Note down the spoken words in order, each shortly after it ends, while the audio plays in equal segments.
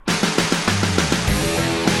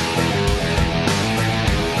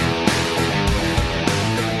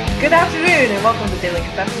Good afternoon and welcome to Daily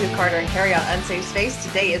Confession with Carter and Carrie on Unsafe Space.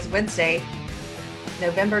 Today is Wednesday,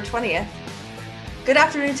 November 20th. Good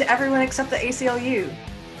afternoon to everyone except the ACLU.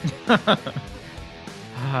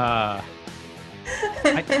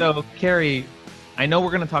 So, Carrie, I know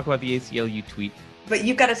we're going to talk about the ACLU tweet. But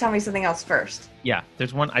you've got to tell me something else first. Yeah,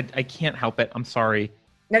 there's one. I can't help it. I'm sorry.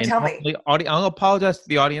 No, tell me. I'll apologize to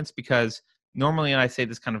the audience because normally I say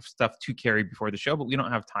this kind of stuff to Carrie before the show, but we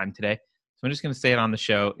don't have time today. So I'm just going to say it on the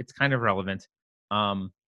show. It's kind of relevant.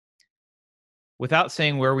 Without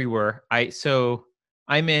saying where we were,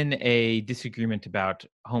 I'm in a disagreement about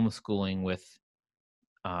homeschooling with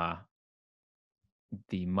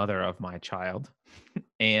the mother of my child,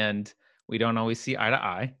 and we don't always see eye to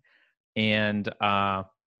eye. And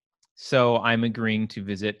so I'm agreeing to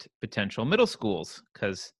visit potential middle schools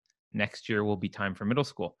because next year will be time for middle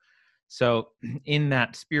school. So in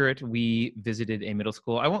that spirit, we visited a middle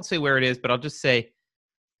school. I won't say where it is, but I'll just say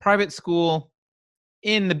private school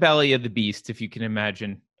in the belly of the beast, if you can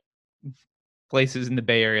imagine places in the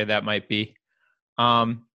Bay Area that might be.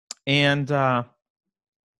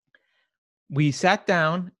 We sat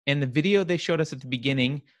down, and the video they showed us at the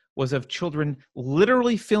beginning was of children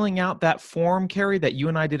literally filling out that form, Carrie, that you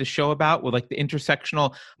and I did a show about with like the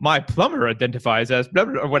intersectional, my plumber identifies as blah,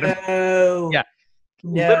 blah, or whatever. No. Yeah.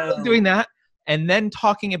 No. Literally doing that, and then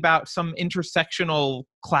talking about some intersectional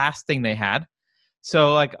class thing they had.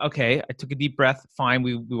 So like, okay, I took a deep breath. Fine,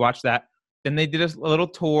 we watched that. Then they did a little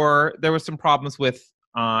tour. There was some problems with,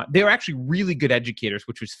 they were actually really good educators,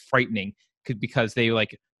 which was frightening because they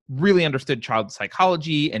like really understood child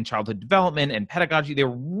psychology and childhood development and pedagogy. They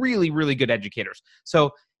were really, really good educators. So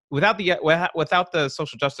without the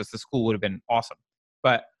social justice, the school would have been awesome.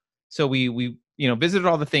 But so we visited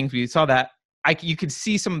all the things. We saw that. You could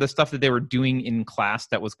see some of the stuff that they were doing in class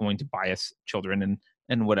that was going to bias children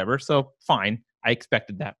and whatever. So fine, I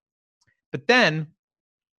expected that. But then,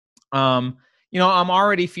 I'm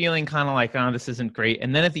already feeling kind of like, oh, this isn't great.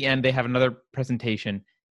 And then at the end, they have another presentation,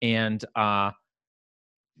 and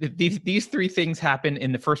these three things happen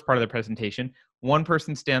in the first part of the presentation. One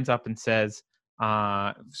person stands up and says,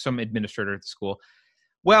 some administrator at the school,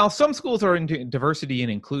 well, some schools are into diversity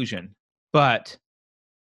and inclusion, but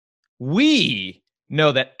we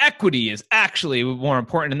know that equity is actually more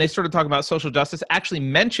important. And they started talking about social justice, actually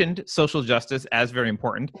mentioned social justice as very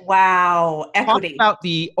important. Wow. Equity. Talked about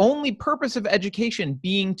the only purpose of education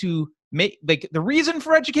being to make, like, the reason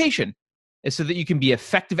for education is so that you can be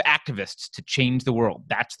effective activists to change the world.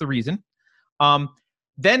 That's the reason.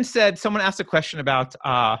 Then someone asked a question about,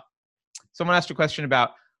 do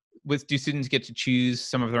students get to choose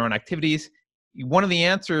some of their own activities? One of the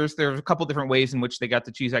answers, there were a couple different ways in which they got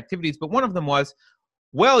to choose activities, but one of them was,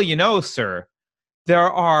 well, sir, there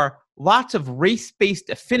are lots of race-based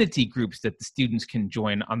affinity groups that the students can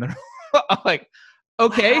join on their I'm like,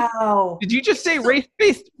 okay, wow. Did you just say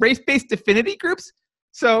race-based affinity groups?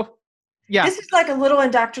 So, yeah. This is like a little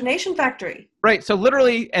indoctrination factory. Right, so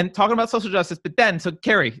literally, and talking about social justice, but then, so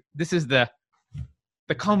Carrie, this is the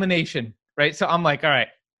culmination, right? So I'm like, all right,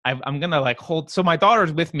 I'm going to like hold, so my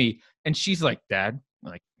daughter's with me, and she's like, Dad,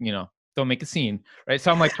 like, don't make a scene, right?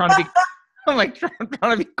 So I'm like trying to be, trying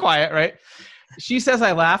to be quiet, right? She says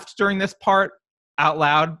I laughed during this part out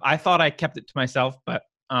loud. I thought I kept it to myself, but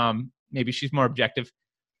maybe she's more objective.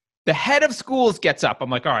 The head of schools gets up. I'm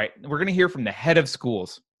like, all right, we're going to hear from the head of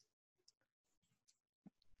schools.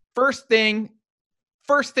 First thing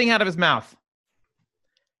out of his mouth.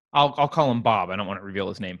 I'll call him Bob. I don't want to reveal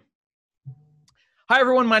his name. Hi,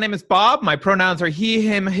 everyone. My name is Bob. My pronouns are he,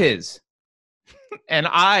 him, his. And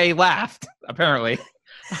I laughed, apparently.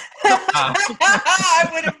 I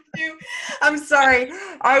would have too. I'm sorry.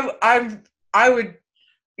 I would,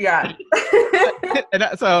 yeah. And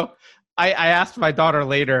so I asked my daughter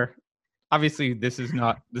later, obviously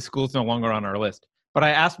the school's no longer on our list, but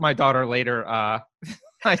I asked my daughter later, I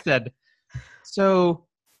said, so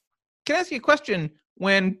can I ask you a question?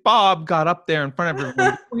 When Bob got up there in front of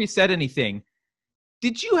everyone, before he said anything,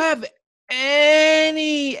 did you have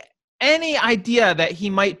any idea that he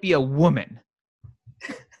might be a woman?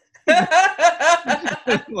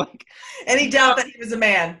 Like, any doubt that he was a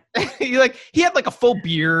man? He had like a full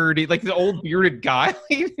beard, like the old bearded guy.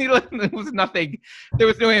 There was nothing. There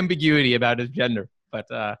was no ambiguity about his gender. But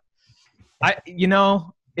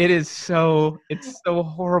it's so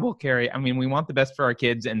horrible, Carrie. I mean, we want the best for our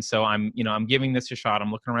kids, and so I'm giving this a shot.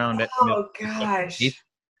 I'm looking around at. Oh gosh.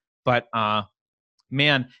 But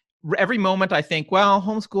man, every moment I think, well,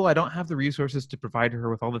 homeschool, I don't have the resources to provide her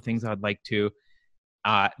with all the things I'd like to.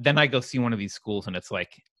 Then I go see one of these schools, and it's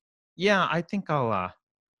like, yeah, I think I'll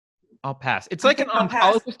pass. It's like an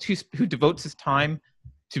oncologist who devotes his time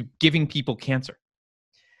to giving people cancer.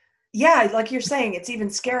 Yeah, like you're saying, it's even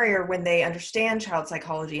scarier when they understand child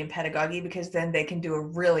psychology and pedagogy, because then they can do a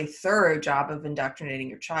really thorough job of indoctrinating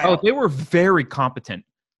your Oh, child. they were very competent.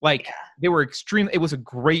 Like Yeah. they were extremely. It was a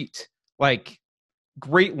great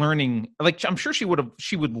learning. Like I'm sure she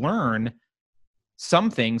would learn some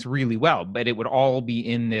things really well, but it would all be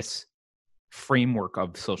in this framework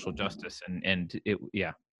of social justice and it.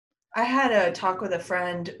 Yeah. I had a talk with a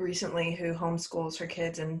friend recently who homeschools her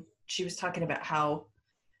kids, and she was talking about how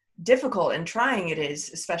difficult and trying it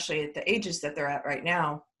is, especially at the ages that they're at right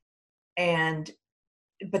now. And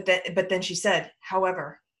but then she said,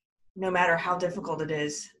 however, no matter how difficult it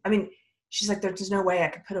is, I mean, she's like, there's no way I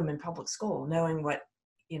could put them in public school knowing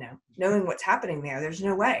what's happening there. There's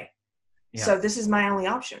no way. Yeah. So this is my only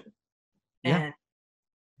option. Yeah. And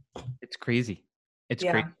it's crazy. It's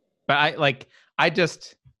yeah. crazy. But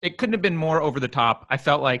it couldn't have been more over the top. I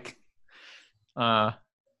felt like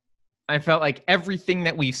everything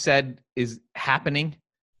that we said is happening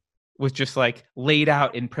was just like laid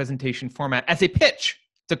out in presentation format as a pitch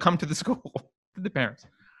to come to the school, to the parents.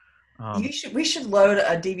 We should load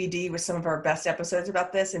a DVD with some of our best episodes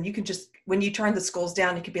about this, and you can just, when you turn the schools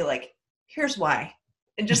down, you could be like, here's why.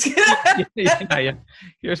 And just yeah.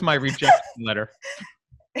 Here's my rejection letter.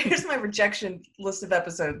 Here's my rejection list of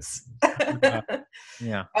episodes.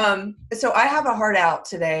 Yeah. So I have a heart out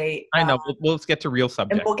today. I know. Let's get to real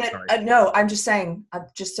subjects. And we'll get. No, I'm just saying.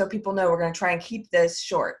 Just so people know, we're going to try and keep this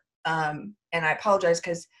short. And I apologize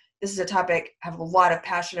because this is a topic I have a lot of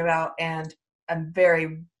passion about, and I'm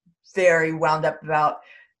very, very wound up about.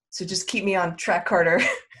 So just keep me on track, Carter,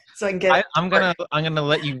 so I can get. I'm gonna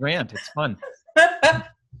let you rant. It's fun.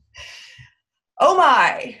 Oh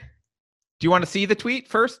my. Do you want to see the tweet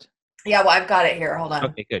first? Yeah, well, I've got it here. Hold on.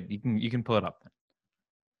 Okay, good. You can pull it up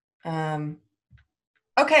then.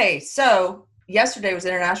 Okay, so yesterday was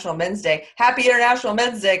International Men's Day. Happy International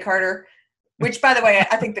Men's Day, Carter. Which, by the way,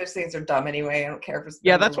 I think those things are dumb anyway. I don't care if it's.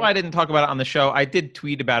 Yeah, that's why I didn't talk about it on the show. I did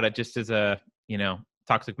tweet about it just as a,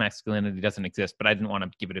 toxic masculinity doesn't exist, but I didn't want to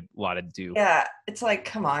give it a lot of due. Yeah, it's like,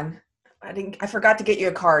 come on. I forgot to get you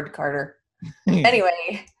a card, Carter.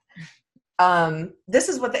 Anyway. This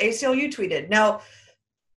is what the ACLU tweeted. Now,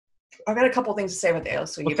 I've got a couple things to say with the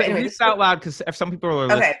ACLU. Well, read this out loud because some people are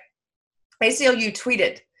listening. Okay. ACLU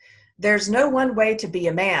tweeted, "There's no one way to be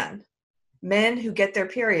a man. Men who get their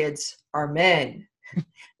periods are men.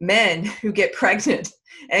 Men who get pregnant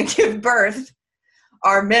and give birth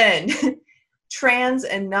are men. Trans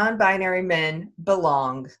and non-binary men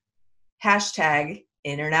belong. Hashtag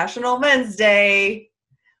International Men's Day."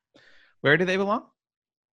 Where do they belong?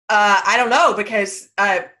 I don't know, because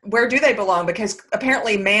where do they belong? Because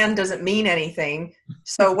apparently man doesn't mean anything.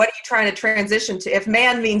 So what are you trying to transition to? If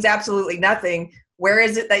man means absolutely nothing, where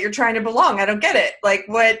is it that you're trying to belong? I don't get it. Like,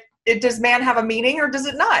 does man have a meaning or does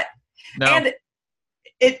it not? No. And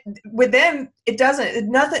with them, it doesn't.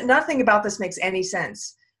 Nothing about this makes any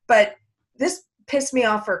sense. But this pissed me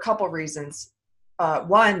off for a couple reasons.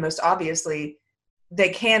 One, most obviously, they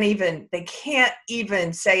can't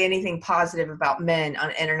even say anything positive about men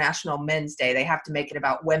on International Men's Day. They have to make it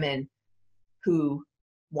about women who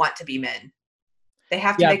want to be men. They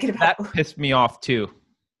have to make it about. That pissed me off too.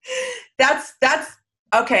 That's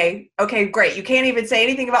okay. Okay, great. You can't even say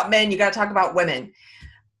anything about men. You got to talk about women.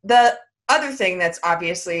 The other thing that's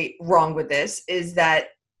obviously wrong with this is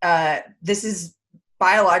that this is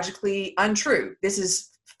biologically untrue. This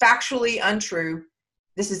is factually untrue.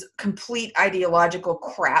 This is complete ideological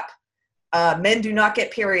crap. Men do not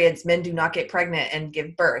get periods. Men do not get pregnant and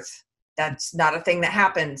give birth. That's not a thing that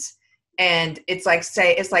happens. And it's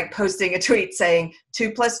like posting a tweet saying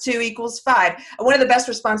 2 + 2 = 5. One of the best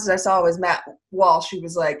responses I saw was Matt Walsh. He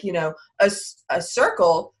was like, a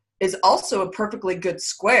circle is also a perfectly good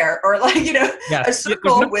square, or a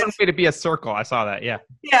circle there's no way to be a circle. I saw that. Yeah.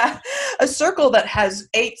 Yeah. A circle that has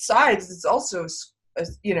 8 sides is also a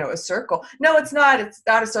circle. No, it's not. It's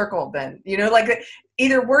not a circle then.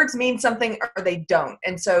 Either words mean something or they don't.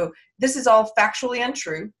 And so this is all factually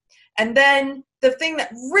untrue. And then the third thing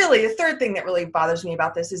that really bothers me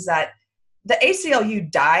about this is that the ACLU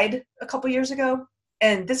died a couple years ago,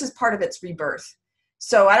 and this is part of its rebirth.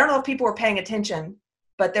 So I don't know if people were paying attention,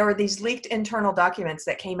 but there were these leaked internal documents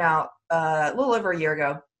that came out a little over a year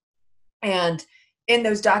ago. And in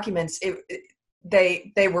those documents,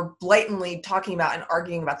 they were blatantly talking about and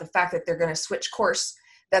arguing about the fact that they're going to switch course,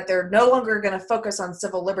 that they're no longer going to focus on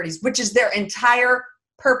civil liberties, which is their entire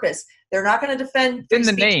purpose. They're not going to defend free in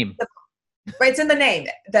the speech. name. Right, it's in the name,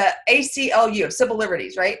 the ACLU, of civil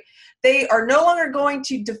liberties, right? They are no longer going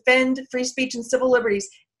to defend free speech and civil liberties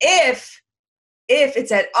if if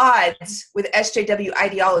it's at odds with SJW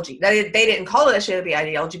ideology. They didn't call it SJW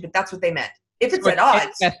ideology, but that's what they meant. If it's at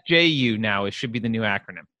odds. SJU now, it should be the new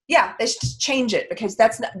acronym. Yeah, they should just change it, because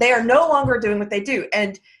they are no longer doing what they do.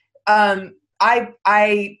 And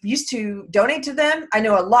I used to donate to them. I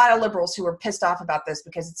know a lot of liberals who were pissed off about this,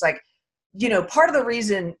 because it's like, part of the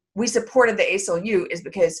reason we supported the ACLU is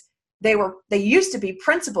because they used to be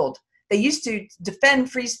principled. They used to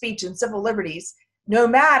defend free speech and civil liberties, no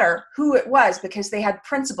matter who it was, because they had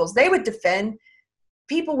principles. They would defend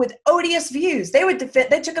people with odious views. They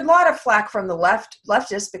took a lot of flack from the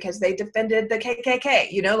leftists because they defended the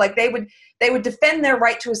KKK. Like they would defend their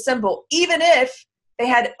right to assemble, even if they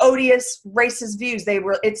had odious racist views.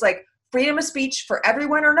 It's like freedom of speech for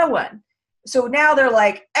everyone or no one. So now they're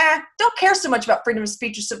like, don't care so much about freedom of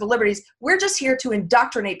speech or civil liberties. We're just here to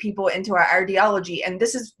indoctrinate people into our ideology. And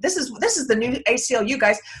this is the new ACLU,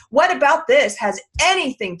 guys. What about this has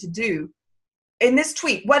anything to do in this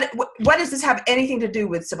tweet? What does this have anything to do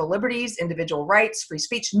with civil liberties, individual rights, free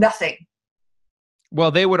speech? Nothing. Well,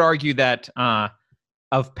 they would argue that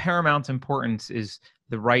of paramount importance is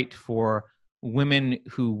the right for women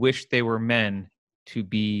who wish they were men to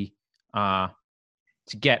be to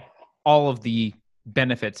get all of the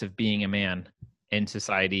benefits of being a man in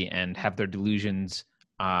society and have their delusions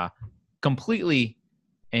completely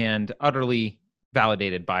and utterly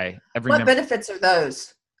validated by every member. What benefits are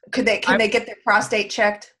those? Can they get their prostate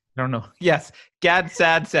checked? I don't know. Yes. Gad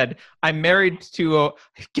Sad said, I'm married to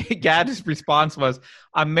Gad's response was,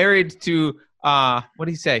 I'm married to what did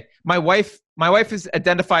he say? My wife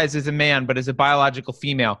identifies as a man but is a biological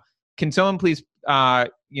female. Can someone please tell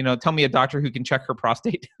me a doctor who can check her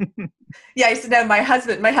prostate? Yeah, I said, no, my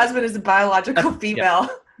husband is a biological female.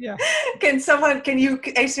 Yeah. Can you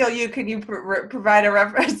provide a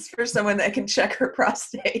reference for someone that can check her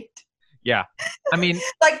prostate? Yeah. I mean,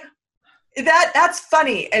 like that's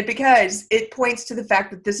funny, because it points to the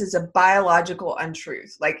fact that this is a biological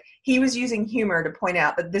untruth. Like, he was using humor to point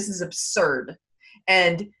out that this is absurd.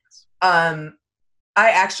 And I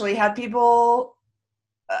actually had people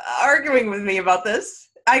arguing with me about this.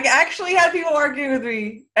 I actually had people arguing with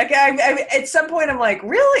me. At some point, I'm like,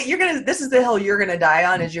 really? This is the hill you're gonna die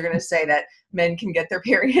on, is you're gonna say that men can get their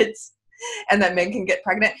periods and that men can get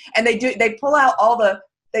pregnant. And they pull out all the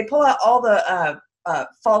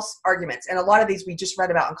false arguments. And a lot of these we just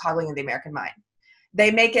read about in Coddling of the American Mind.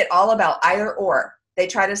 They make it all about either or. They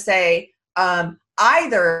try to say,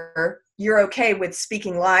 either you're okay with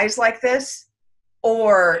speaking lies like this,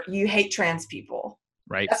 or you hate trans people.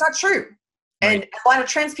 Right. That's not true. And a lot of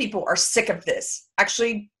trans people are sick of this.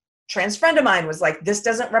 Actually, trans friend of mine was like, this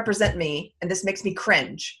doesn't represent me, and this makes me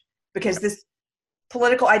cringe, because this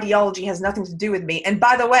political ideology has nothing to do with me. And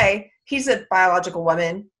by the way, he's a biological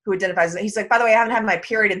woman who identifies, he's like, by the way, I haven't had my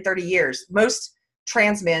period in 30 years. Most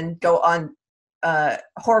trans men go on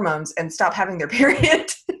hormones and stop having their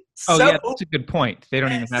period. Yeah, that's a good point. They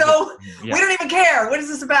don't even have we don't even care. What is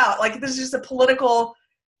this about? Like, this is just a political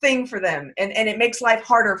thing for them. And it makes life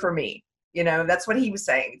harder for me. That's what he was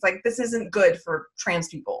saying. It's like, this isn't good for trans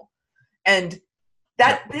people. And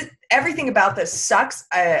everything about this sucks.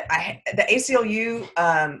 The ACLU,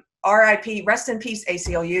 RIP, rest in peace,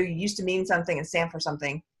 ACLU. You used to mean something and stand for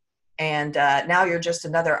something. And now you're just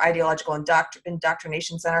another ideological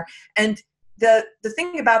indoctrination center. And the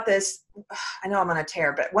thing about this, I know I'm on a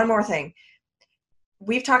tear, but one more thing.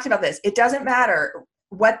 We've talked about this. It doesn't matter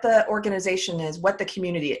what the organization is, what the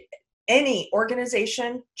community, any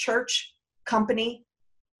organization, church, company,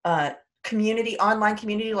 community, online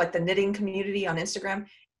community, like the knitting community on Instagram,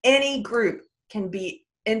 any group can be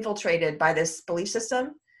infiltrated by this belief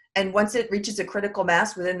system. And once it reaches a critical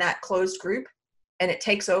mass within that closed group and it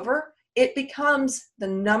takes over, it becomes the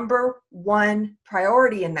number one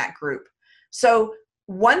priority in that group. So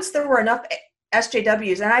once there were enough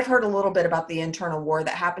SJWs, and I've heard a little bit about the internal war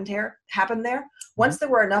that happened there. Once there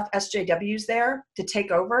were enough SJWs there to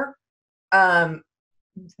take over,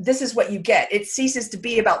 this is what you get. It ceases to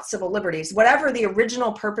be about civil liberties. Whatever the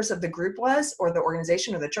original purpose of the group was, or the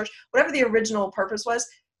organization or the church, whatever the original purpose was,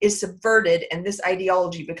 is subverted, and this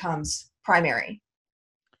ideology becomes primary.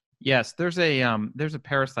 Yes, there's a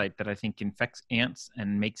parasite that I think infects ants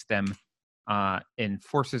and makes them and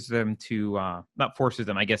forces them to not forces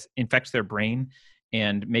them, I guess, infects their brain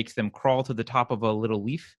and makes them crawl to the top of a little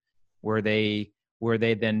leaf where they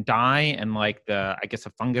then die, and like a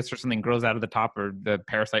fungus or something grows out of the top, or the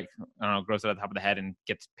parasite grows out of the top of the head and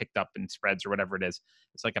gets picked up and spreads, or whatever it is.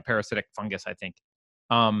 It's like a parasitic fungus, I think.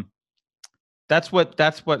 That's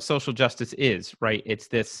what social justice is, right? It's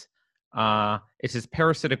this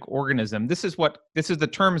parasitic organism. This is the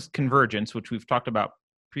term convergence, which we've talked about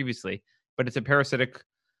previously, but it's a parasitic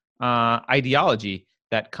ideology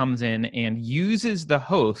that comes in and uses the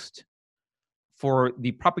host for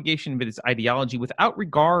the propagation of its ideology without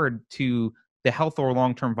regard to the health or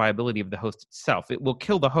long-term viability of the host itself. It will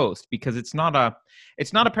kill the host because it's not a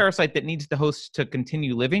parasite that needs the host to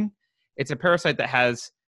continue living. It's a parasite that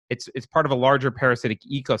it's part of a larger parasitic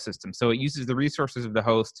ecosystem. So it uses the resources of the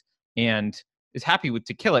host and is happy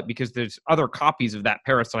to kill it because there's other copies of that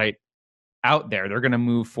parasite out there. They're going to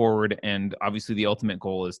move forward, and obviously the ultimate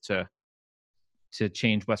goal is to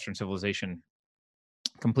change Western civilization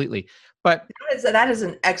completely. But that is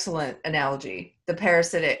an excellent analogy. The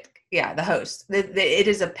parasitic, the host. It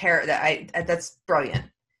is that's brilliant.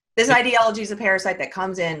 This ideology is a parasite that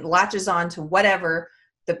comes in, latches on to whatever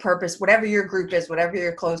the purpose, whatever your group is, whatever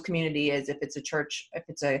your closed community is, if it's a church, if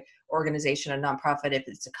it's a organization, a nonprofit, if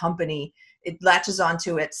it's a company, it latches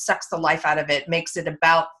onto it, sucks the life out of it, makes it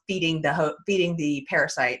about feeding the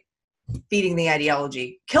parasite, feeding the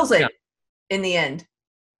ideology, kills it in the end.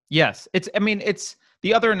 Yes. It's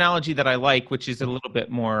the other analogy that I like, which is a little bit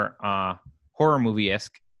more horror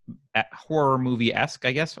movie-esque,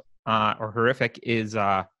 I guess, or horrific, is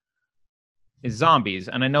zombies.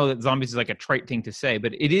 And I know that zombies is like a trite thing to say,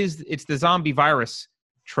 but it's the zombie virus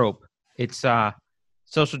trope. It's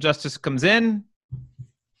social justice comes in,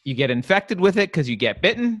 you get infected with it because you get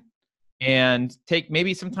bitten, and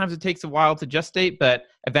maybe sometimes it takes a while to gestate, but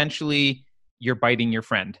eventually you're biting your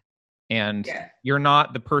friend. And you're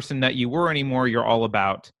not the person that you were anymore. You're all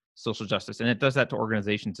about social justice. And it does that to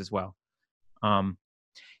organizations as well.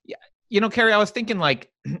 Carrie, I was thinking a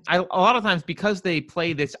lot of times because they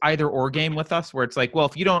play this either or game with us where it's like, well,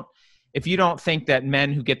 if you don't think that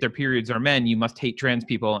men who get their periods are men, you must hate trans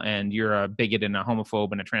people and you're a bigot and a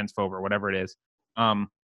homophobe and a transphobe or whatever it is.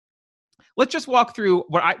 Let's just walk through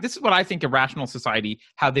this is what I think a rational society,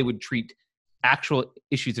 how they would treat actual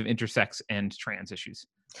issues of intersex and trans issues.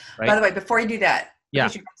 Right? By the way, before you do that,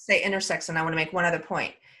 because you're going to say intersex, and I want to make one other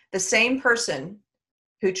point. The same person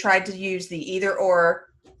who tried to use the either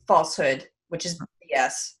or falsehood, which is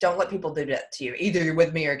BS, don't let people do that to you. Either you're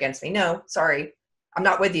with me or against me. No, sorry, I'm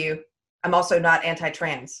not with you. I'm also not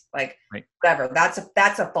anti-trans. Whatever.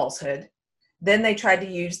 That's a falsehood. Then they tried to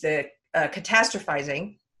use the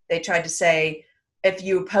catastrophizing. They tried to say, if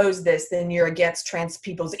you oppose this, then you're against trans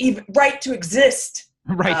people's even right to exist.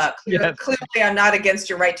 Right. Clearly, I'm not against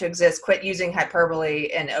your right to exist. Quit using hyperbole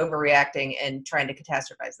and overreacting and trying to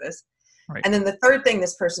catastrophize this. Right. And then the third thing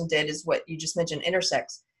this person did is what you just mentioned,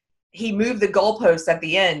 intersex. He moved the goalpost at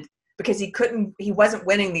the end because he wasn't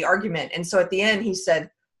winning the argument. And so at the end he said,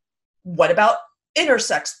 what about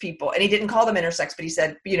intersex people? And he didn't call them intersex, but he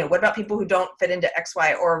said, what about people who don't fit into X,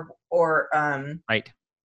 Y, or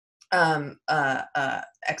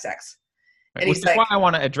XX? Right. Which is why I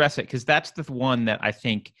want to address it, because that's the one that I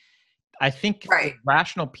think right.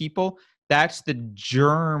 Rational people, that's the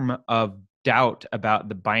germ of doubt about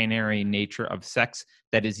the binary nature of sex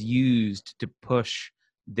that is used to push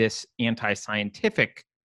this anti-scientific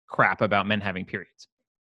crap about men having periods.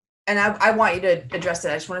 And I want you to address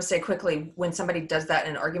it. I just want to say quickly, when somebody does that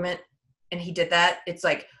in an argument, and he did that, it's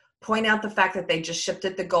like, point out the fact that they just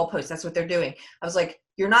shifted the goalpost. That's what they're doing. I was like,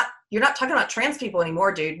 you're not talking about trans people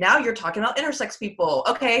anymore, dude. Now you're talking about intersex people.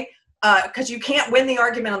 Okay. Because you can't win the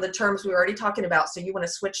argument on the terms we were already talking about. So you want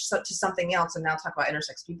to switch to something else and now talk about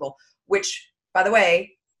intersex people, which, by the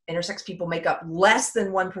way, intersex people make up less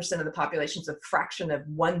than 1% of the population. It's a fraction of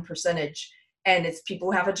 1%. And it's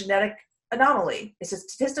people who have a genetic anomaly. It's a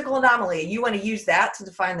statistical anomaly. You want to use that to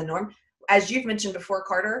define the norm. As you've mentioned before,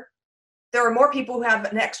 Carter, there are more people who have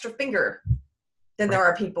an extra finger than there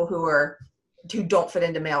are people who don't fit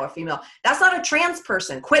into male or female. That's not a trans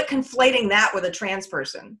person. Quit conflating that with a trans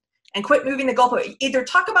person and quit moving the goalpost. Either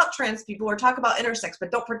talk about trans people or talk about intersex, but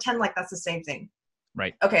don't pretend like that's the same thing.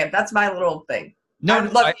 Right. Okay, that's my little thing. No,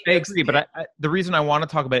 I agree. But the reason I want to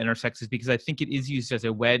talk about intersex is because I think it is used as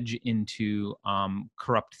a wedge into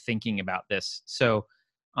corrupt thinking about this. So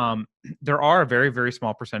there are a very, very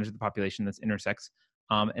small percentage of the population that's intersex.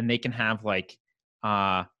 And they can have an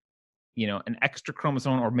extra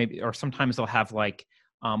chromosome, or sometimes they'll have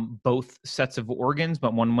both sets of organs,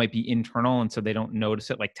 but one might be internal, and so they don't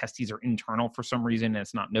notice it. Like testes are internal for some reason, and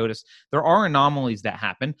it's not noticed. There are anomalies that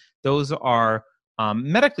happen. Those are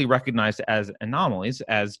medically recognized as anomalies,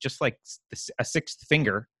 as just like a sixth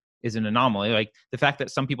finger is an anomaly. Like the fact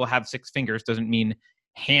that some people have 6 fingers doesn't mean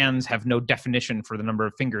hands have no definition for the number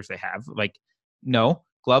of fingers they have. No.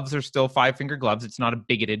 Gloves are still 5-finger gloves. It's not a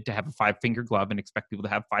bigoted to have a 5-finger glove and expect people to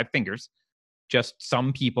have 5 fingers. Just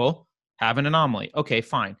some people have an anomaly. Okay,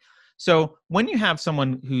 fine. So when you have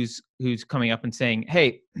someone who's coming up and saying,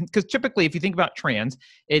 "Hey," because typically if you think about trans,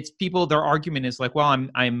 it's people. Their argument is like, "Well,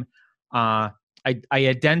 I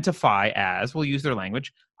identify as." We'll use their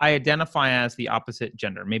language. I identify as the opposite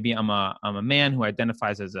gender. Maybe I'm a man who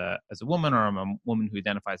identifies as a woman, or I'm a woman who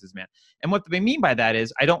identifies as a man. And what they mean by that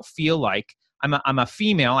is I don't feel like I'm a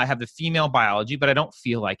female. I have the female biology, but I don't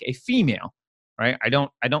feel like a female, right? I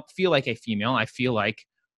don't feel like a female. I feel like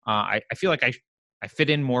I feel like I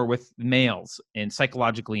fit in more with males, and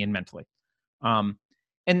psychologically and mentally. And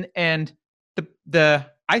the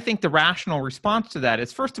I think the rational response to that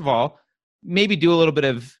is, first of all, maybe do a little bit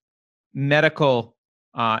of medical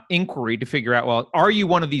inquiry to figure out, well, are you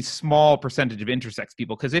one of these small percentage of intersex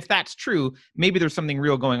people? Because if that's true, maybe there's something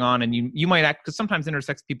real going on, and you might act, because sometimes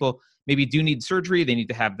intersex people maybe do need surgery. They need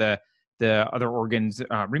to have the other organs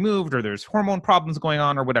removed, or there's hormone problems going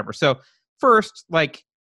on, or whatever. So first, like,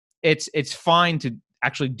 it's fine to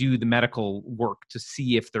actually do the medical work to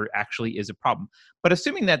see if there actually is a problem. But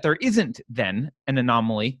assuming that there isn't then an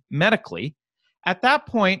anomaly medically, at that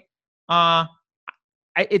point,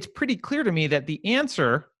 it's pretty clear to me that the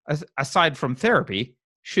answer, aside from therapy,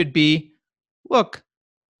 should be, look,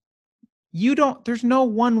 there's no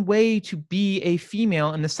one way to be a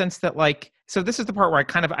female, in the sense that, like, so this is the part where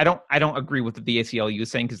I don't agree with what the ACLU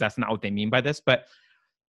is saying, because that's not what they mean by this, but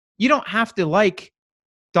you don't have to like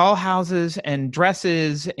dollhouses and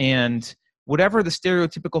dresses and whatever the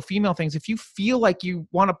stereotypical female things. If you feel like you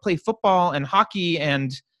want to play football and hockey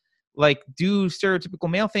and like do stereotypical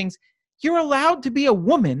male things, you're allowed to be a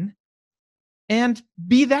woman and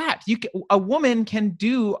be that. A woman can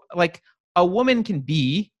be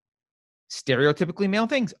stereotypically male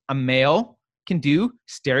things. A male can do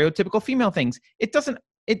stereotypical female things. It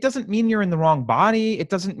doesn't mean you're in the wrong body. It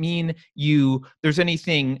doesn't mean there's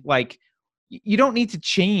anything like, you don't need to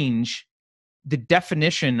change the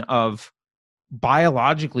definition of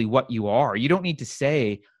biologically what you are. You don't need to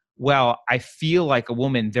say, well, I feel like a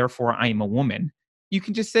woman, therefore I'm a woman. You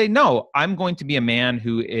can just say, no, I'm going to be a man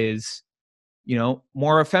who is,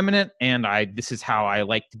 more effeminate, and this is how I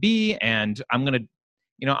like to be, and I'm going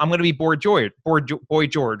to be Boy George,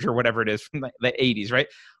 or whatever it is from the 80s, right?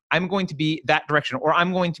 I'm going to be that direction, or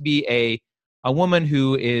I'm going to be a woman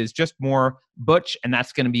who is just more butch, and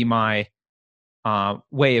that's going to be my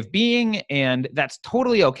way of being, and that's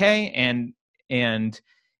totally okay. And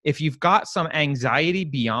if you've got some anxiety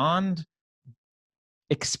beyond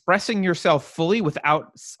expressing yourself fully without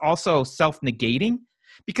also self-negating,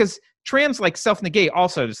 because trans like self-negate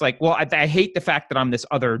also, it's like, well, I hate the fact that I'm this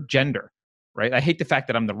other gender, right? I hate the fact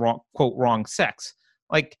that I'm the wrong sex.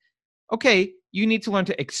 Like, okay, you need to learn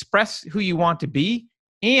to express who you want to be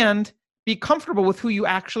and be comfortable with who you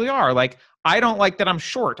actually are. Like, I don't like that I'm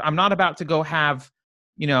short. I'm not about to go have,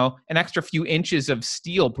 an extra few inches of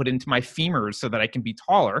steel put into my femurs so that I can be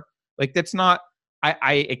taller. Like, that's not,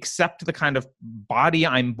 I accept the kind of body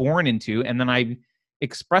I'm born into, and then I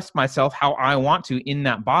express myself how I want to in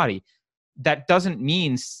that body. That doesn't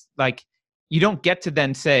mean, like, you don't get to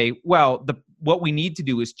then say, well, what we need to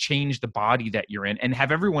do is change the body that you're in and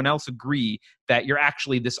have everyone else agree that you're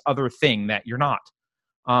actually this other thing that you're not.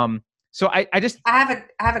 So I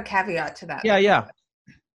have a caveat to that. Yeah.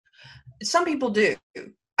 Some people do.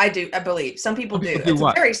 I believe some people do. Do it's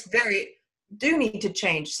what? a very, very do need to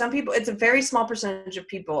change. Some people, it's a very small percentage of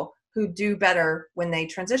people who do better when they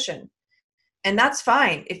transition. And that's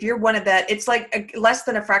fine. If you're one of that, it's like less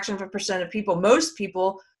than a fraction of a percent of people. Most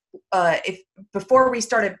people, before we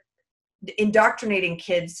started indoctrinating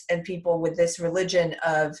kids and people with this religion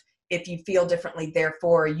of, if you feel differently,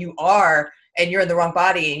 therefore you are, and you're in the wrong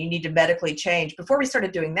body and you need to medically change. Before we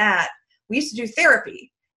started doing that, we used to do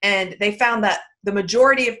therapy. And they found that the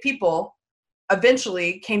majority of people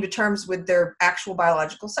eventually came to terms with their actual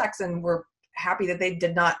biological sex and were happy that they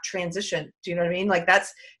did not transition. Do you know what I mean? Like,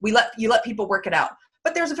 you let people work it out.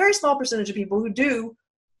 But there's a very small percentage of people who do,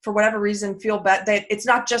 for whatever reason, feel bad. That it's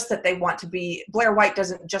not just that they want to be, Blair White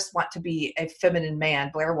doesn't just want to be a feminine man.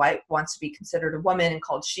 Blair White wants to be considered a woman and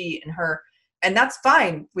called she and her. And that's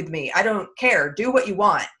fine with me. I don't care. Do what you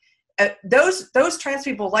want. Those trans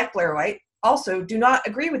people like Blair White also do not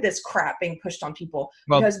agree with this crap being pushed on people,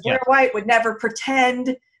 because Blair White would never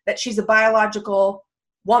pretend that she's a biological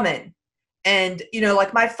woman. And,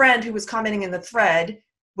 like my friend who was commenting in the thread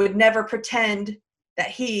would never pretend that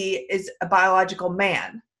he is a biological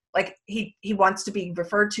man. Like, he wants to be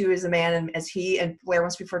referred to as a man and as he, and Blair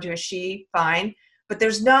wants to be referred to as she, fine. But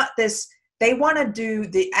there's not this, they want to do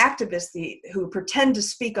the activists who pretend to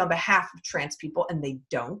speak on behalf of trans people, and they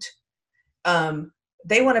don't.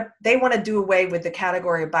 they want to do away with the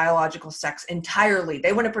category of biological sex entirely.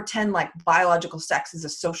 They want to pretend like biological sex is a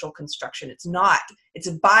social construction. It's not. It's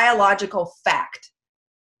a biological fact.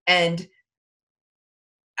 And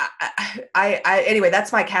anyway,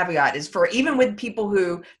 that's my caveat, is for even with people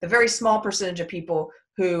who, the very small percentage of people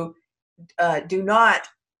who do not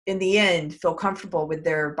in the end feel comfortable with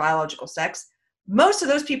their biological sex, most of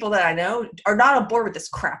those people that I know are not on board with this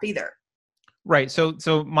crap either. Right. So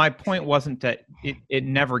my point wasn't that it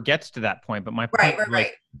never gets to that point, but my point was,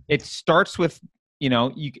 like, it starts with,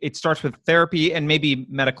 it starts with therapy and maybe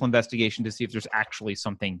medical investigation to see if there's actually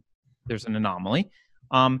something, there's an anomaly.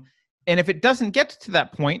 And if it doesn't get to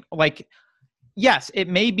that point, like, yes, it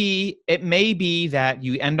may be that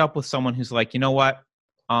you end up with someone who's like, you know what?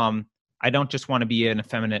 I don't just want to be an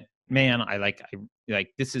effeminate man. I like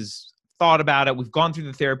this is thought about it. We've gone through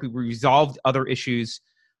the therapy. We resolved other issues.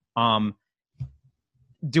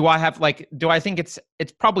 Do I think it's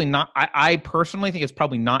probably not, I personally think it's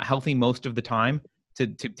probably not healthy most of the time to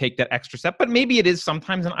take that extra step, but maybe it is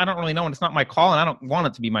sometimes, and I don't really know, and it's not my call, and I don't want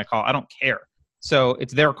it to be my call. I don't care. So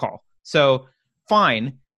it's their call. So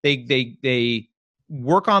fine. They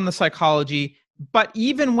work on the psychology, but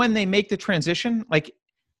even when they make the transition, like,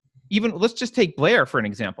 even let's just take Blair for an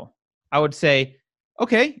example. I would say,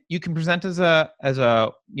 okay, you can present as a,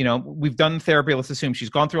 we've done therapy. Let's assume she's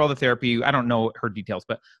gone through all the therapy. I don't know her details,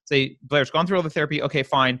 but say Blair's gone through all the therapy. Okay,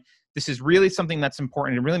 fine. This is really something that's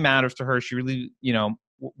important. It really matters to her. She really,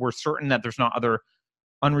 we're certain that there's not other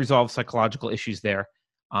unresolved psychological issues there.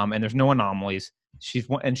 And there's no anomalies. She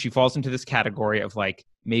falls into this category of, like,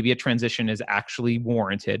 maybe a transition is actually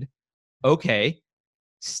warranted. Okay.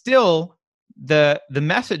 Still, the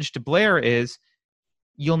message to Blair is,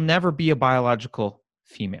 you'll never be a biological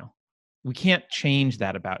female. We can't change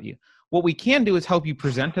that about you. What we can do is help you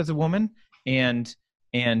present as a woman and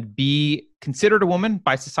be considered a woman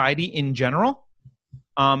by society in general.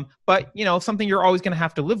 But, something you're always going to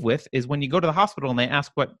have to live with is when you go to the hospital and they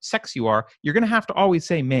ask what sex you are, you're going to have to always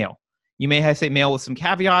say male. You may have to say male with some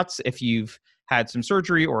caveats if you've had some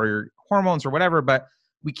surgery or your hormones or whatever, but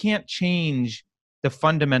we can't change the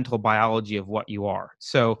fundamental biology of what you are.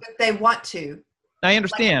 So but they want to. I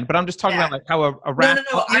understand, but I'm just talking about, like, how a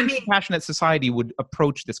compassionate society would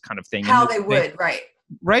approach this kind of thing. How they would, right?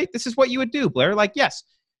 Right. This is what you would do, Blair. Like, yes,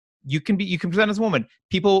 you can present as a woman.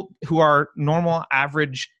 People who are normal,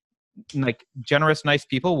 average, like, generous, nice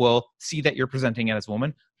people will see that you're presenting as a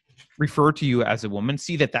woman, refer to you as a woman,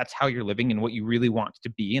 see that that's how you're living and what you really want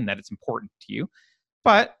to be, and that it's important to you.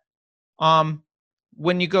 But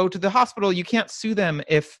when you go to the hospital, you can't sue them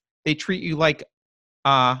if they treat you like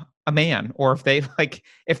a man, or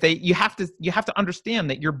you have to understand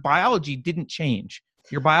that your biology didn't change.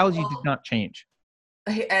 Your biology did not change.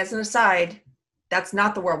 As an aside, that's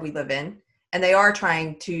not the world we live in, and they are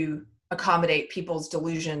trying to accommodate people's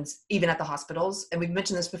delusions even at the hospitals. And we've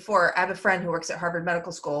mentioned this before. I have a friend who works at Harvard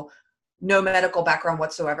Medical School, no medical background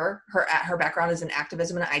whatsoever. Her background is in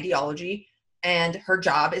activism and ideology, and her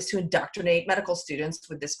job is to indoctrinate medical students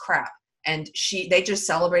with this crap. And they just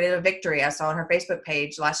celebrated a victory, I saw on her Facebook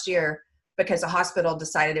page last year, because the hospital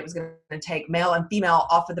decided it was going to take male and female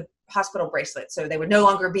off of the hospital bracelet. So they would no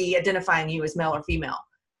longer be identifying you as male or female.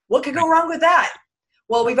 What could go wrong with that?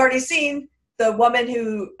 Well, we've already seen the woman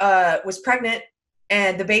who was pregnant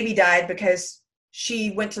and the baby died because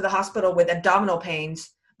she went to the hospital with abdominal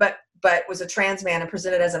pains, but was a trans man and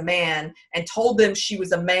presented as a man and told them she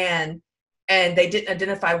was a man. And they didn't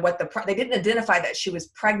identify they didn't identify that she was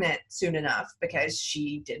pregnant soon enough because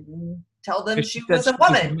she didn't tell them she was a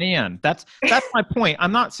woman. Man, that's my point.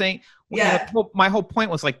 I'm not saying. Yeah. My whole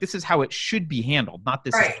point was, like, this is how it should be handled, not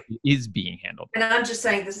this is being handled. And I'm just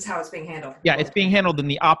saying this is how it's being handled. Yeah, it's being handled in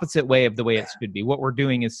the opposite way of the way it should be. What we're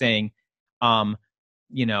doing is saying, men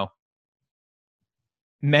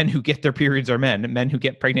who get their periods are men. Men who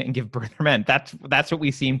get pregnant and give birth are men. That's what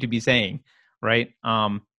we seem to be saying, right?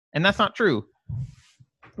 And that's not true.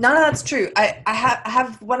 None of that's true. I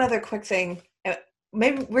have one other quick thing.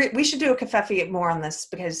 Maybe we should do a covfefe more on this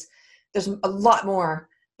because there's a lot more.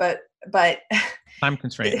 But I'm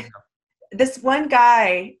constrained. This one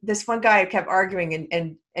guy kept arguing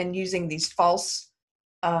and using these false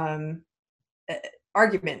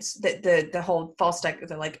arguments. The whole false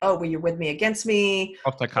they're like, oh, well, you're with me against me.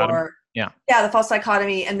 False dichotomy. Yeah, the false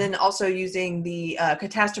dichotomy, and then also using the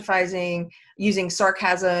catastrophizing, using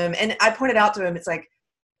sarcasm. And I pointed out to him, it's like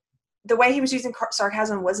the way he was using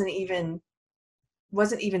sarcasm wasn't even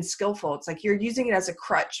skillful. It's like you're using it as a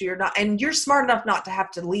crutch. You're not, and you're smart enough not to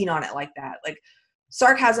have to lean on it like that. Like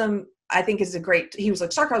sarcasm, I think he was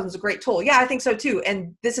like, sarcasm is a great tool. Yeah, I think so too.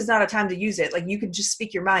 And this is not a time to use it. Like you could just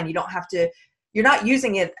speak your mind. You don't have to you're not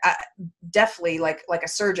using it deftly like a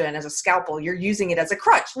surgeon as a scalpel. You're using it as a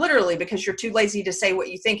crutch, literally, because you're too lazy to say what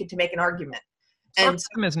you think and to make an argument. And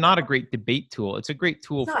sarcasm is not a great debate tool. It's a great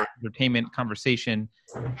tool for entertainment, conversation,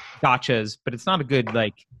 gotchas, but it's not a good,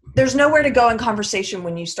 like... There's nowhere to go in conversation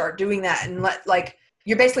when you start doing that, and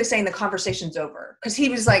you're basically saying the conversation's over. Because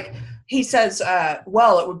he says,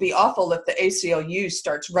 well, it would be awful if the ACLU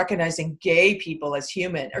starts recognizing gay people as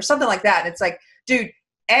human, or something like that. And it's like, dude,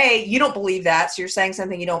 A, you don't believe that, so you're saying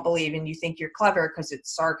something you don't believe, and you think you're clever because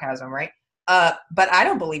it's sarcasm, right? But I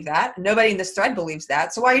don't believe that. Nobody in this thread believes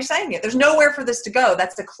that. So why are you saying it? There's nowhere for this to go.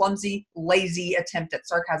 That's a clumsy, lazy attempt at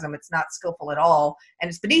sarcasm. It's not skillful at all, and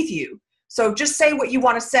it's beneath you. So just say what you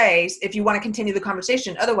want to say if you want to continue the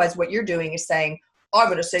conversation. Otherwise, what you're doing is saying, I'm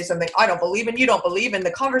going to say something I don't believe and you don't believe, and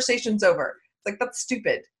the conversation's over. It's like, that's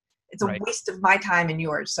stupid. It's a waste of my time and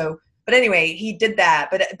yours. So, but anyway, he did that.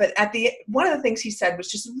 But one of the things he said was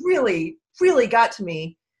just really, really got to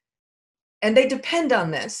me. And they depend on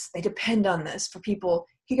this. They depend on this for people.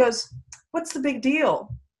 He goes, what's the big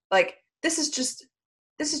deal? Like, this is just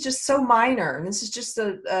so minor. And this is just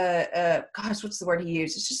gosh, what's the word he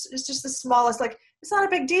used? It's just the smallest, like, it's not a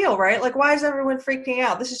big deal, right? Like, why is everyone freaking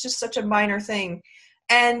out? This is just such a minor thing.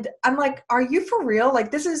 And I'm like, are you for real?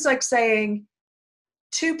 Like, this is like saying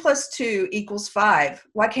 2 + 2 = 5.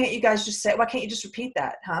 Why can't you just repeat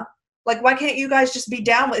that? Huh? Like, why can't you guys just be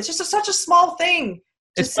down with it? It's just such a small thing.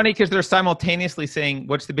 It's funny because they're simultaneously saying,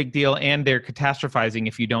 what's the big deal? And they're catastrophizing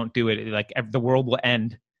if you don't do it. Like, the world will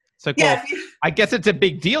end. It's like, well, I guess it's a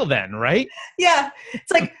big deal then, right? Yeah.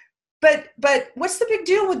 It's like, but what's the big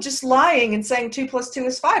deal with just lying and saying 2 +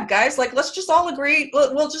 2 = 5, guys? Like, let's just all agree.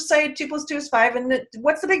 We'll just say 2 + 2 = 5. And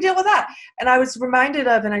what's the big deal with that? And I was reminded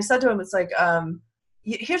of, and I said to him, it's like,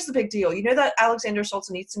 here's the big deal. You know that Alexander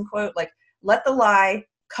Solzhenitsyn quote, like, let the lie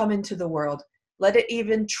come into the world. Let it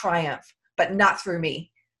even triumph, but not through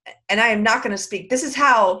me. And I am not going to speak. This is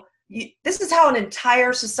how an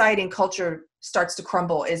entire society and culture starts to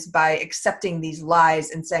crumble, is by accepting these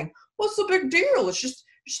lies and saying, what's the big deal? It's just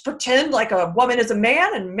pretend like a woman is a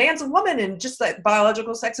man and man's a woman, and just that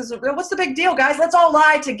biological sex isn't real. What's the big deal, guys? Let's all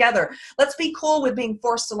lie together. Let's be cool with being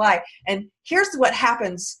forced to lie. And here's what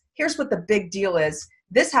happens. Here's what the big deal is.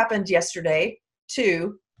 This happened yesterday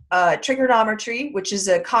to Trigonometry, which is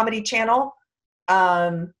a comedy channel.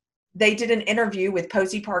 They did an interview with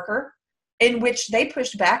Posey Parker in which they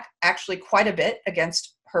pushed back actually quite a bit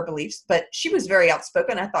against her beliefs, but she was very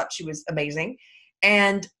outspoken. I thought she was amazing.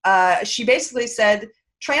 And she basically said,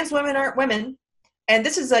 trans women aren't women. And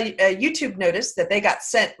this is a YouTube notice that they got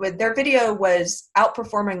sent with. Their video was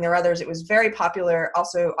outperforming their others. It was very popular,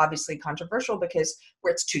 also obviously controversial, because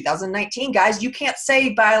it's 2019, guys. You can't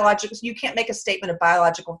say you can't make a statement of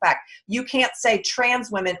biological fact. You can't say trans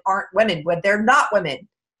women aren't women when they're not women.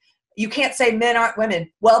 You can't say men aren't women.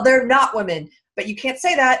 Well, they're not women. But you can't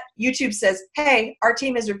say that. YouTube says, hey, our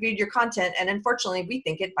team has reviewed your content, and unfortunately, we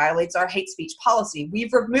think it violates our hate speech policy.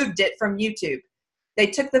 We've removed it from YouTube. They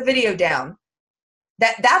took the video down.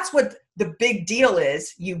 That's what the big deal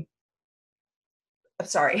is. I'm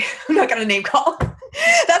sorry. I'm not going to name call.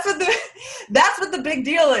 That's what the big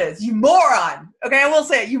deal is. You moron. Okay, I will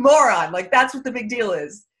say it. You moron. Like, that's what the big deal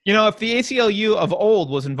is. You know, if the ACLU of old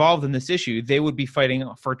was involved in this issue, they would be fighting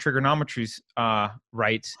for Trigonometry's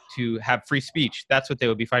rights to have free speech. That's what they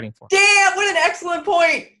would be fighting for. Damn, what an excellent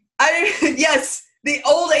point. Yes, the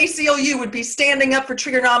old ACLU would be standing up for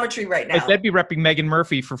Trigonometry right now. Like, they'd be repping Megan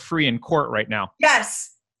Murphy for free in court right now.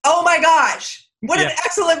 Yes. Oh my gosh. What an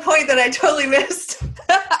excellent point that I totally missed.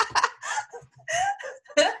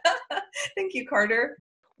 Thank you, Carter.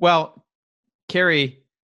 Well, Carrie,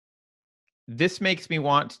 this makes me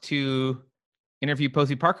want to interview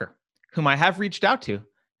Posey Parker, whom I have reached out to,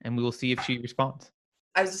 and we will see if she responds.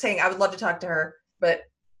 I was saying I would love to talk to her, but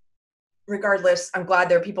regardless, I'm glad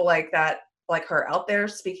there are people like that, like her, out there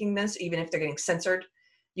speaking this, even if they're getting censored.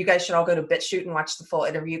 You guys should all go to BitChute and watch the full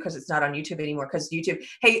interview, because it's not on YouTube anymore. Because YouTube,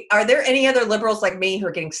 hey, are there any other liberals like me who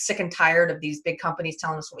are getting sick and tired of these big companies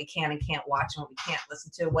telling us what we can and can't watch and what we can't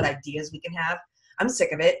listen to, what ideas we can have? I'm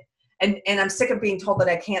sick of it. And I'm sick of being told that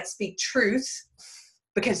I can't speak truth,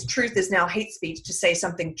 because truth is now hate speech to say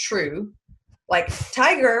something true. Like,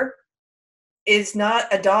 Tiger is not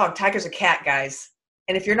a dog. Tiger's a cat, guys.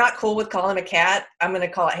 And if you're not cool with calling him a cat, I'm going to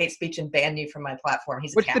call it hate speech and ban you from my platform.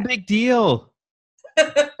 He's a cat. What's the big deal?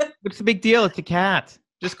 What's the big deal? It's a cat.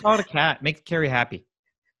 Just call it a cat. Make Carrie happy.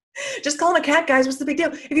 Just call him a cat, guys. What's the big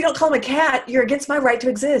deal? If you don't call him a cat, you're against my right to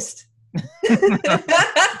exist.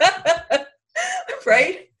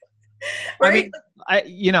 Right? Right? I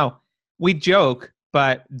mean, we joke,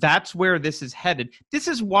 but that's where this is headed. This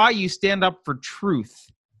is why you stand up for truth,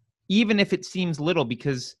 even if it seems little,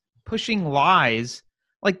 because pushing lies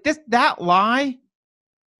like that lie,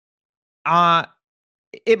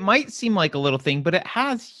 it might seem like a little thing, but it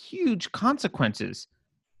has huge consequences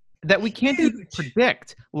that we can't even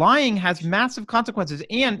predict. Lying has massive consequences.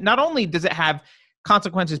 And not only does it have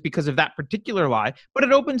consequences because of that particular lie, but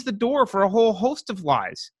it opens the door for a whole host of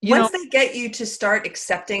lies. Once they get you to start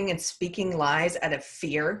accepting and speaking lies out of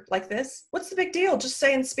fear like this, what's the big deal? Just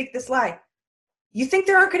say and speak this lie. You think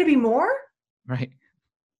there aren't going to be more? Right.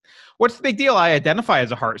 What's the big deal? I identify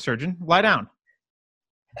as a heart surgeon. Lie down.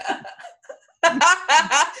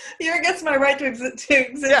 You're against my right to exist Yeah.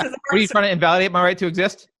 as a heart surgeon. Are you trying to invalidate my right to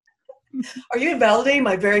exist? Are you invalidating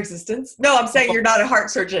my very existence? No, I'm saying you're not a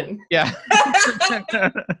heart surgeon. Yeah.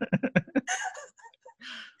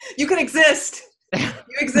 You can exist. You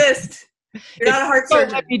exist. You're not a heart Don't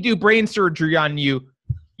surgeon. let me do brain surgery on you.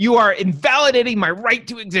 You are invalidating my right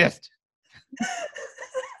to exist.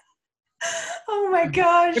 Oh my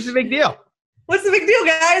gosh. What's the big deal? What's the big deal,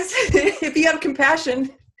 guys? If you have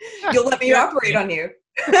compassion, you'll let me operate on you.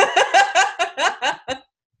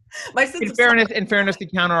 My sense In fairness, the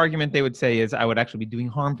counter argument they would say is I would actually be doing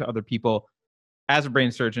harm to other people as a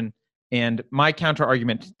brain surgeon. And my counter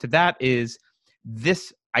argument to that is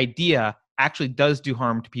this idea actually does do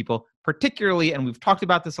harm to people, particularly, and we've talked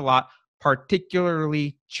about this a lot,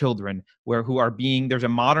 particularly children, there's a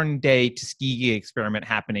modern day Tuskegee experiment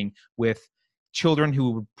happening with children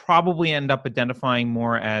who would probably end up identifying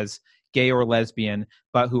more as gay or lesbian,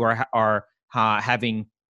 but who are having,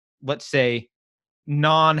 let's say,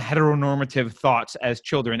 non-heteronormative thoughts as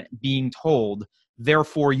children, being told,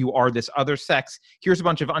 therefore you are this other sex. Here's a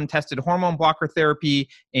bunch of untested hormone blocker therapy,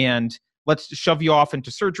 and let's shove you off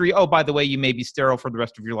into surgery. Oh, by the way, you may be sterile for the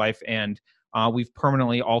rest of your life, and we've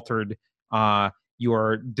permanently altered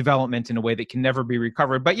your development in a way that can never be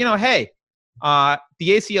recovered. But, hey, the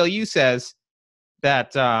ACLU says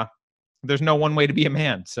that there's no one way to be a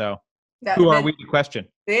man, so who are we to question?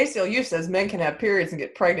 The ACLU says men can have periods and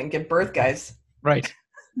get pregnant and give birth, guys. Right.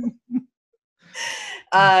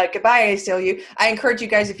 Goodbye, ACLU. I encourage you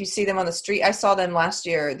guys, if you see them on the street, I saw them last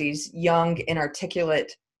year, these young,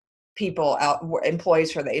 inarticulate people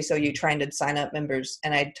employees for the ACLU trying to sign up members.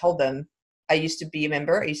 And I told them, I used to be a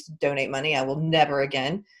member. I used to donate money. I will never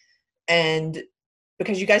again. And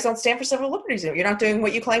because you guys don't stand for civil liberties, you're not doing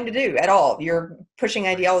what you claim to do at all. You're pushing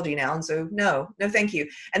ideology now. And so no, thank you.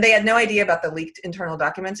 And they had no idea about the leaked internal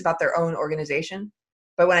documents about their own organization.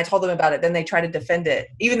 But when I told them about it, then they tried to defend it,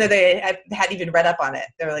 even though they hadn't even read up on it.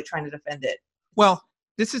 They were like trying to defend it. Well,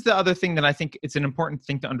 this is the other thing that I think it's an important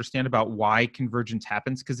thing to understand about why convergence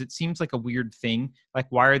happens, because it seems like a weird thing. Like,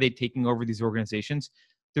 why are they taking over these organizations?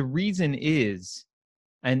 The reason is,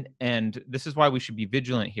 and this is why we should be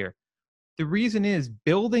vigilant here. The reason is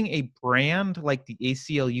building a brand like the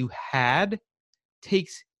ACLU had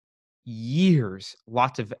takes years,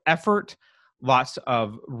 lots of effort, lots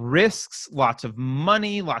of risks, lots of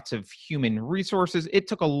money, lots of human resources. It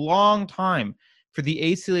took a long time for the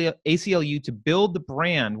ACLU to build the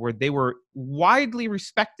brand where they were widely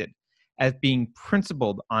respected as being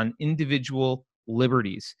principled on individual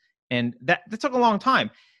liberties. And that took a long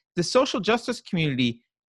time. The social justice community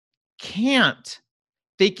can't,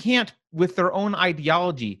 with their own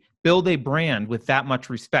ideology, build a brand with that much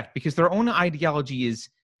respect, because their own ideology is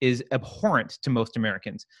abhorrent to most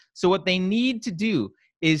Americans. So what they need to do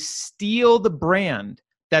is steal the brand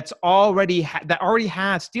that's already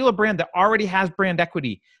steal a brand that already has brand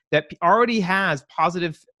equity, that already has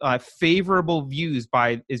positive, favorable views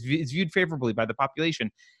is viewed favorably by the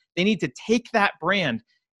population. They need to take that brand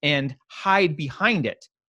and hide behind it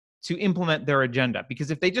to implement their agenda.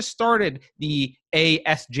 Because if they just started the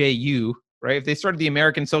ASJU, right? If they started the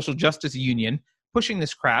American Social Justice Union pushing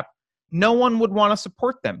this crap, no one would want to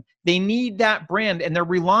support them. They need that brand, and they're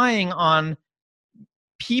relying on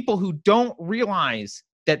people who don't realize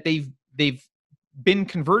that they've been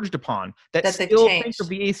converged upon, that still think of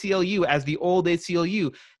the ACLU as the old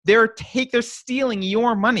ACLU. They're stealing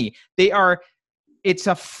your money. It's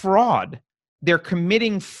a fraud. They're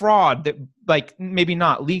committing fraud that, like, maybe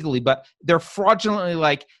not legally, but they're fraudulently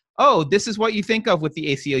like, oh, this is what you think of with the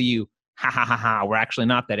ACLU. Ha ha ha ha. We're actually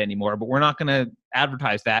not that anymore, but we're not going to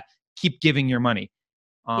advertise that. Keep giving your money.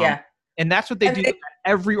 Yeah. And that's what they do at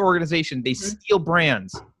every organization. They steal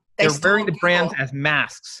brands. They're wearing the brands as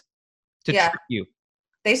masks to trick you.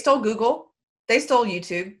 They stole Google. They stole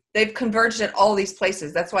YouTube. They've converged at all these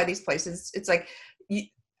places. That's why these places, it's like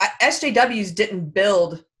SJWs didn't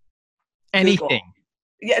build anything. Google.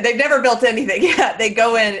 Yeah, they've never built anything. Yeah, they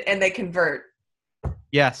go in and they convert.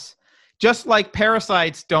 Yes. Just like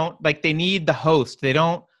parasites they need the host. They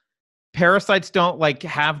don't parasites don't like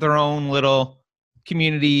have their own little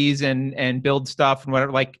communities and build stuff and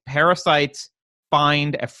whatever. Like parasites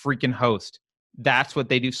find a freaking host. That's what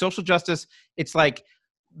they do. Social justice, it's like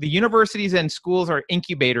the universities and schools are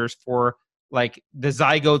incubators for like the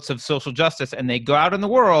zygotes of social justice, and they go out in the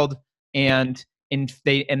world and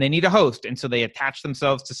they need a host, and so they attach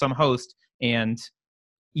themselves to some host and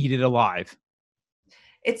eat it alive.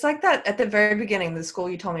 It's like that at the very beginning of the school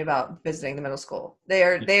you told me about visiting, the middle school. They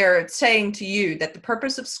are saying to you that the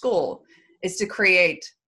purpose of school is to create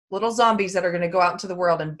little zombies that are going to go out into the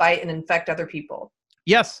world and bite and infect other people.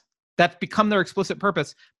 Yes, that's become their explicit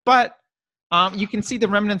purpose. But you can see the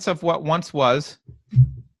remnants of what once was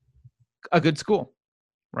a good school,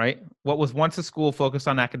 right? What was once a school focused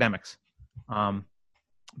on academics.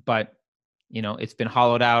 But, you know, it's been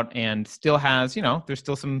hollowed out and still has, you know, there's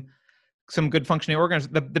still some good functioning organs.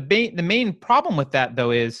 The main problem with that,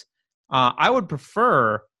 though, is I would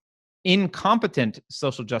prefer incompetent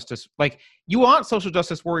social justice. Like, you want social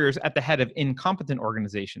justice warriors at the head of incompetent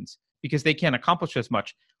organizations because they can't accomplish as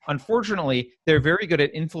much. Unfortunately, they're very good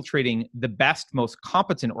at infiltrating the best, most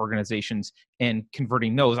competent organizations and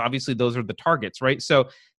converting those. Obviously, those are the targets, right? So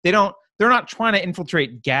they're not trying to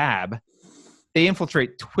infiltrate Gab. They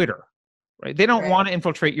infiltrate Twitter, right? They don't want to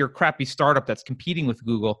infiltrate your crappy startup that's competing with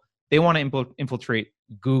Google. They want to infiltrate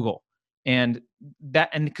Google, and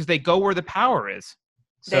because they go where the power is.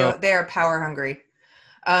 So they are power hungry.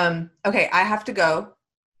 Okay, I have to go.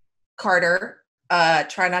 Carter,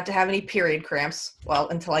 try not to have any period cramps. Well,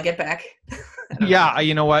 until I get back. Yeah,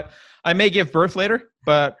 you know what? I may give birth later,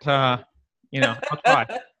 but you know, I'll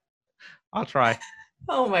try. I'll try.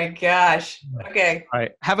 Oh my gosh. Okay. All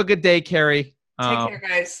right. Have a good day, Carrie. Take care,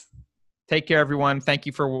 guys. Take care, everyone. Thank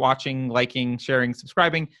you for watching, liking, sharing,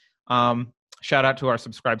 subscribing. Shout out to our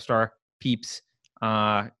Subscribestar peeps.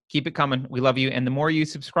 Keep it coming. We love you. And the more you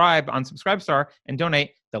subscribe on Subscribestar and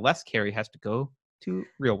donate, the less Carrie has to go to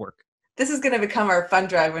real work. This is going to become our fun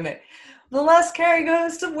drive, when the less Carrie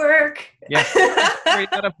goes to work. Yeah. Carrie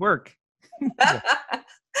out of work. Yeah.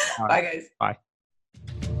 Bye, guys. Bye.